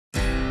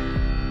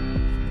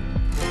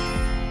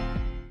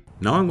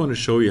Now I'm going to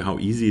show you how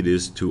easy it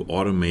is to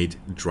automate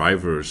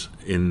drivers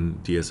in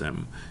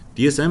DSM.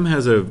 DSM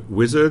has a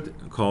wizard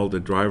called the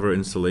driver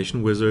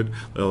installation wizard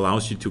that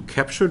allows you to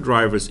capture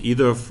drivers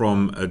either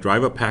from a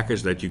driver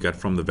package that you get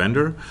from the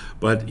vendor,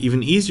 but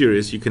even easier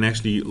is you can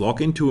actually log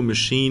into a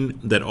machine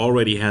that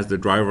already has the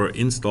driver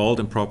installed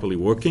and properly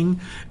working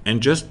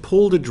and just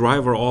pull the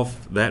driver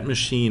off that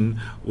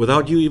machine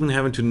without you even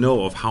having to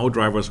know of how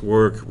drivers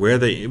work, where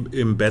they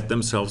embed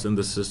themselves in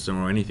the system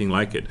or anything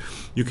like it.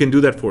 You can do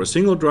that for a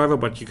single driver,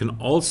 but you can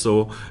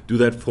also do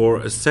that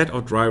for a set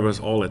of drivers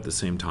all at the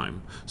same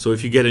time. So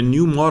if you get a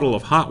new model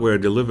of hardware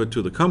delivered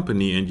to the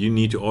company and you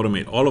need to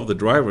automate all of the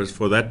drivers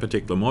for that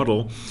particular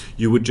model,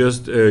 you would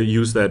just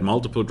use that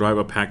multiple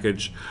driver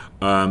package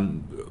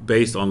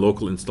based on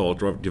local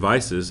installed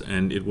devices,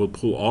 and it will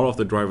pull all of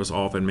the drivers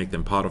off and make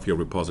them part of your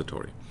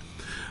repository.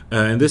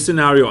 In this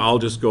scenario, I'll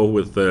just go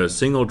with a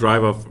single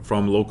driver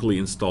from locally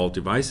installed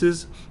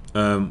devices.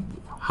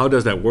 How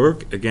does that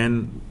work?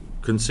 Again,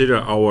 consider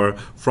our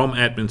from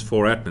admins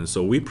for admins.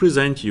 So we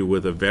present you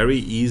with a very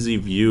easy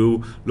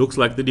view, looks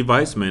like the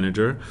device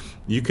manager.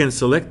 You can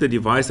select the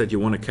device that you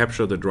want to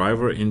capture the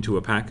driver into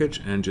a package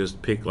and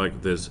just pick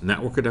like this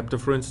network adapter,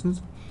 for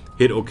instance.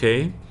 Hit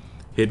OK,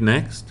 hit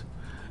next.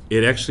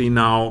 It actually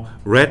now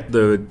read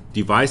the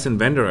device and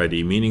vendor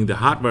ID, meaning the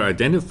hardware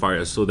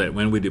identifier, so that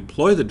when we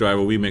deploy the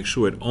driver, we make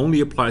sure it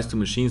only applies to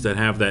machines that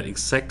have that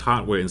exact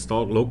hardware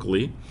installed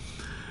locally.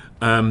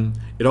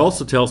 It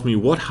also tells me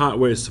what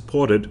hardware is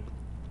supported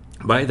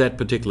by that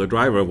particular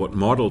driver, what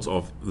models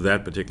of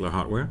that particular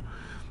hardware.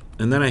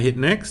 And then I hit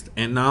next,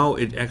 and now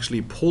it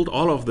actually pulled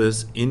all of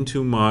this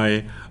into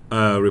my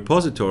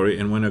repository.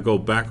 And when I go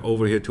back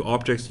over here to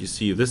objects, you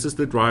see this is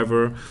the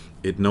driver.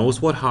 It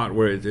knows what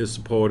hardware it is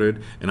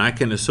supported, and I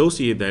can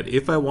associate that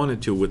if I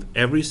wanted to with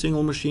every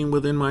single machine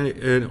within my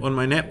on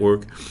my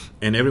network,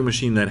 and every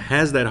machine that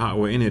has that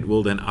hardware in it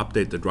will then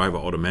update the driver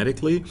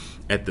automatically.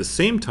 At the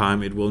same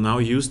time, it will now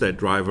use that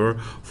driver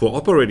for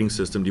operating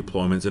system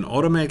deployments and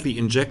automatically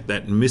inject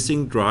that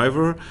missing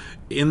driver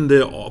in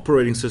the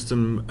operating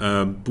system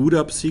boot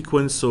up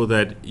sequence, so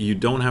that you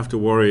don't have to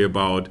worry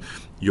about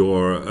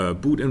your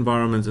boot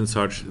environments and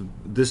such.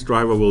 This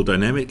driver will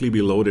dynamically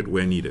be loaded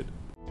where needed.